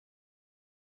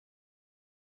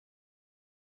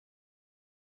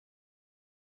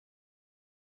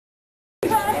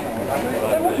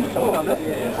You're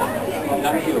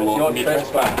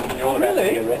trespassing. You're about to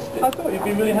be arrested. I thought you'd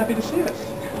be really happy to see us.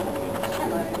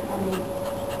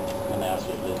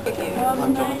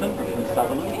 I'm Jonathan from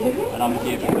Sutherland, and I'm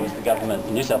here because the government,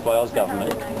 the New South Wales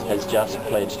government, has just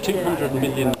pledged $200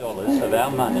 million of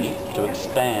our money to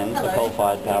expand the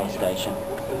coal-fired power station.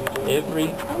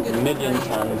 Every million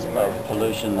tonnes of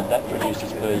pollution that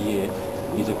produces per year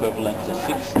is equivalent to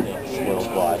 6 deaths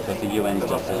worldwide, because the UN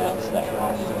just announced that.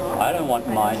 I don't want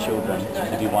my children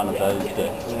to be one of those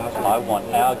deaths. I want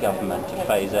our government to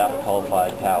phase out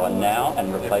coal-fired power now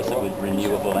and replace it with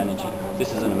renewable energy.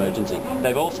 This is an emergency.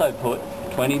 They've also put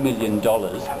 $20 million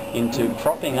into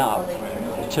propping up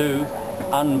 2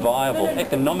 unviable,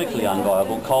 economically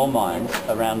unviable coal mines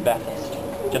around Bathurst,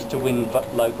 just to win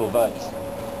local votes.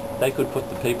 They could put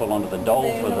the people onto the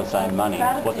dole for the same money.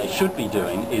 What they should be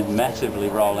doing is massively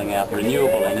rolling out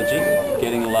renewable energy,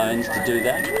 getting loans to do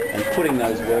that, and putting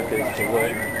those workers to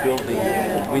work, building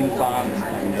wind farms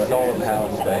and solar power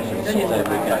stations so that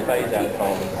we can phase out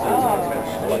coal.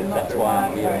 That's why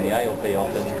I'm here in the ALP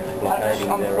office,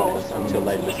 blockading their office until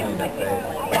they listen. I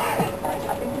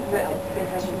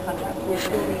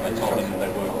told them they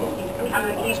weren't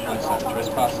welcome.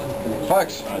 Trespassing.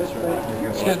 Folks,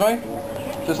 excuse me.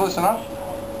 Just listen up.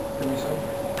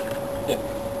 Yep.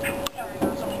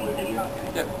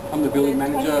 Yep. I'm the building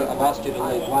manager. I've asked you to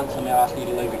leave once. I'm now asking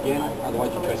you to leave again.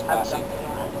 Otherwise you're trespassing.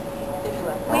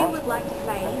 We would like to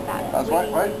say that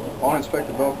Wait. I'm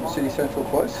Inspector Bell from City Central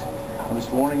Police. I'm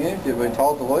just warning you, you've been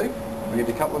told to leave. We'll give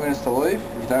you a couple of minutes to leave.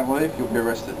 If you don't leave, you'll be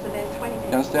arrested. So there's 20 minutes.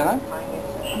 You understand that?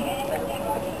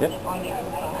 Yep.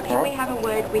 Can we have a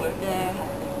word with the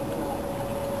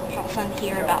person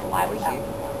here about why we're here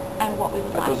and what we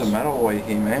would like? It doesn't matter why you're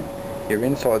here, man. You're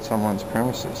inside someone's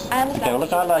premises. I understand. Okay, well,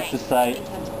 look, I'd like to say... in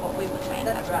terms of what we were saying,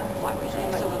 that's why we're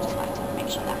here, so we'd just like to make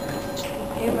sure that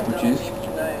Which is?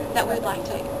 that we'd like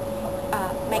to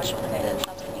make sure that the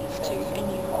subsidies to a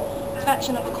new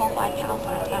expansion of the coal-fired power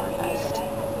plant are reversed.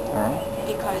 Alright.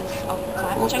 Because of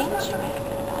climate change.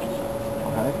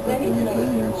 Okay, but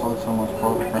you're inside someone's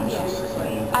private premises. So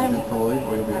you have to leave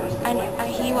or you'll be arrested. I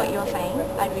hear what you're saying,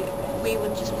 but we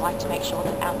would just like to make sure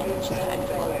that our message is heard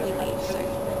before we leave. So.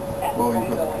 Well,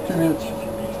 you've got 2 minutes,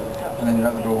 and then you're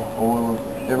out the door, or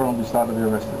everyone will be starting to be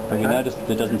arrested. But you notice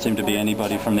there doesn't seem to be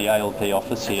anybody from the ALP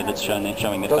office here that's showing their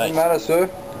face. Doesn't matter, sir.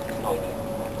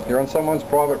 You're on someone's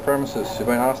private premises. You've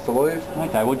been asked to leave.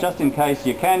 Okay, well, just in case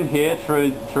you can hear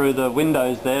through the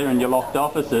windows there in your locked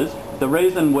offices, the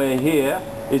reason we're here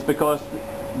is because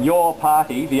your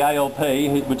party, the ALP,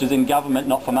 which is in government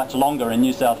not for much longer in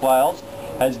New South Wales,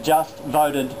 has just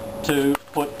voted to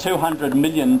put $200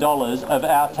 million of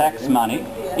our tax money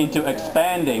into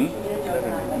expanding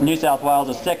New South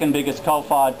Wales' second biggest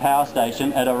coal-fired power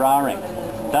station at Eraring.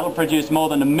 That'll produce more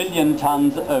than 1 million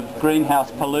tonnes of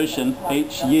greenhouse pollution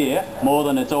each year, more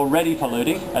than it's already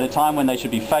polluting, at a time when they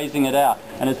should be phasing it out.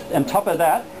 And on top of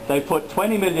that, they put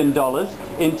 $20 million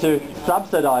into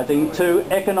subsidising 2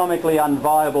 economically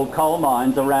unviable coal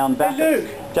mines around Bathurst,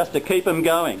 just to keep them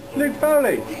going. Luke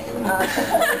Foley.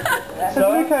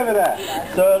 So Luke over there.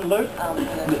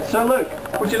 Sir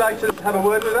Luke, Would you like to have a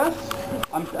word with us?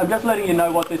 I'm just letting you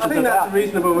know what this is I think about. that's a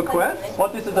reasonable request.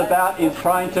 What this is about is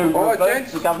trying to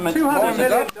reverse the government's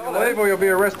 $200 leave or you'll be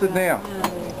arrested now.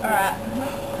 Alright.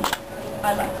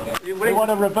 We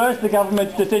want to reverse the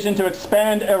government's decision to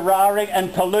expand Eraring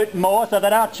and pollute more so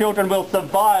that our children will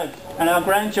survive and our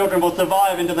grandchildren will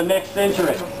survive into the next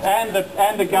century. And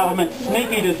the government's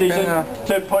sneaky decision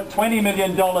to put $20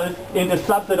 million into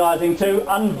subsidising 2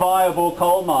 unviable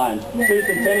coal mines, 2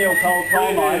 centennial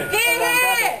coal mines,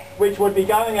 which would be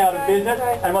going out of business,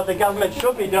 and what the government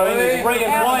should be doing is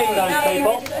re-employing those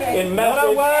people in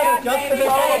massive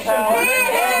solar power.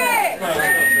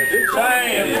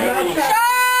 Shame!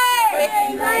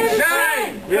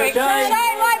 Labor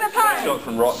Party!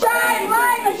 Shame,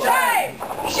 Labor, shame!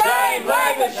 Shame,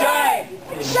 Labor, shame!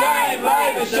 Shame,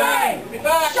 Labor, shame!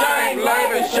 Shame,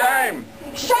 Labor, shame!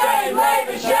 Shame,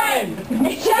 Labor, shame!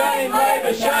 Shame,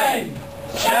 Labor, shame!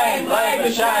 Shame, Labor,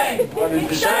 shame!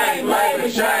 Shame, Labor,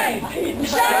 shame!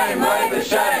 Shame, Labor,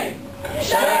 shame!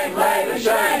 Shame, Labor,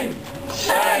 shame!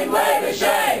 Shame, Labor,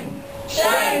 shame!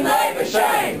 Shame, Labor,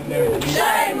 shame!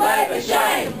 Shame, Labor,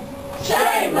 shame!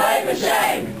 Shame, Labor,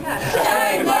 shame!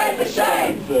 Shame, Labor,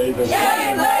 shame!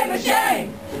 Shame, Labor,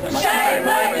 shame! Shame,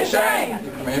 Labor, shame!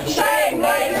 Shame,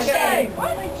 Labor, shame!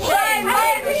 Shame,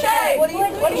 Labor, shame! What are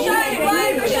you shame,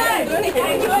 Labor, shame?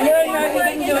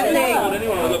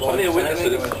 What are you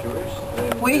witnesses?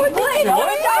 What is going on?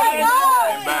 What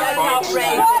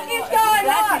is going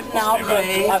on? now,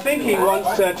 please. I think he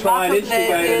wants to try and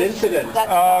instigate an incident.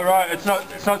 Oh, right, it's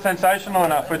not sensational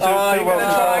enough. We're too well You're going to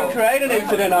try and create an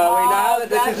incident, are we now, that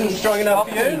this isn't strong enough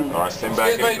for you? Alright, stand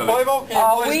back. We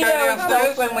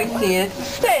know when we see it.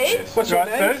 Steve? What's your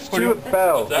name? Stuart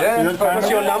Bell. Yeah. What's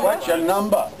your number? What's your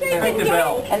number? Victor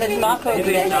Bell. And there's Marco Can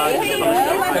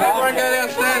everyone go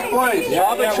downstairs, please?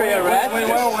 Arbitrary arrest.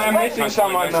 We're missing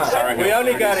someone now. We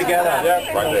only go together.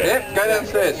 Yep, right there. Yep, go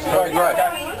downstairs. Very great.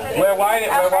 We're waiting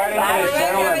for this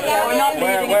gentleman.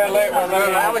 We're late.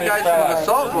 An allegation of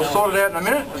assault, we'll sort it out in a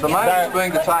minute. The moment is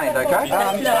being detained, okay?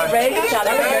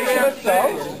 Allegation of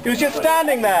assault? He was just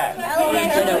standing there.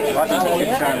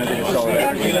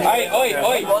 Hey, oi.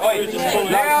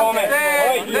 No comment.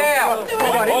 Now! Oi,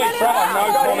 brother, no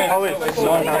comment.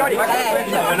 We're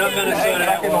not going to sort it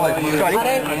out. Well,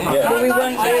 we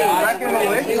won't do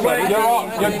it.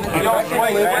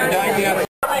 You're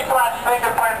Flash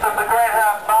fingerprints of the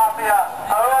greenhouse mafia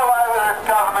are all over this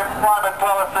government's climate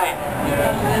policy.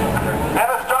 In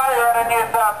Australia and in New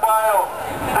South Wales,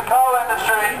 the coal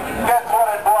industry gets what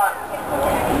it wants.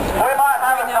 We might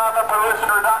have a carbon pollution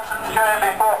reduction scheme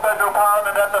before federal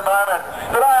parliament at the moment,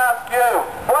 but I ask you,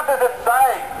 what does it say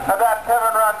about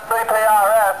Kevin Rudd's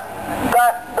CPRS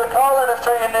that the coal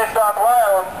industry in New South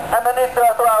Wales and the New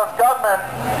South Wales government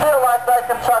feel like they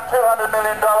can chuck $200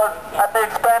 million at the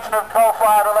expansion of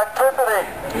coal-fired electricity?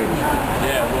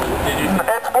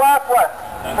 It's worthless.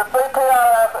 The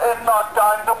CPRS is not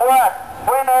going to work.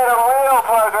 We need a real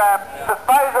program to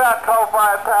phase out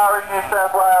coal-fired power in New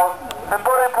South Wales and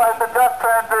put in place a just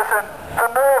transition to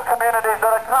move communities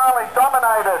that are currently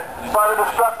dominated by the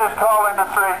destructive coal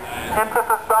industry into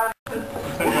sustainable.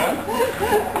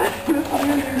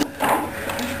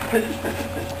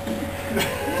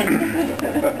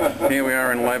 Here we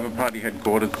are in Labor Party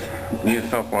headquarters, New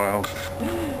South Wales.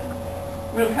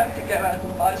 We'll have to go out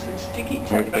and buy some sticky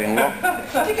tape. We've been locked.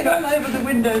 Stick it all over the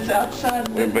windows outside.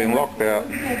 We've been locked out.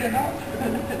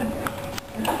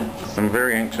 Some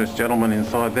very anxious gentlemen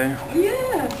inside there.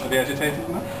 Yes. Are they agitated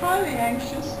enough? Highly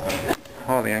anxious.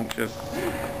 Highly anxious.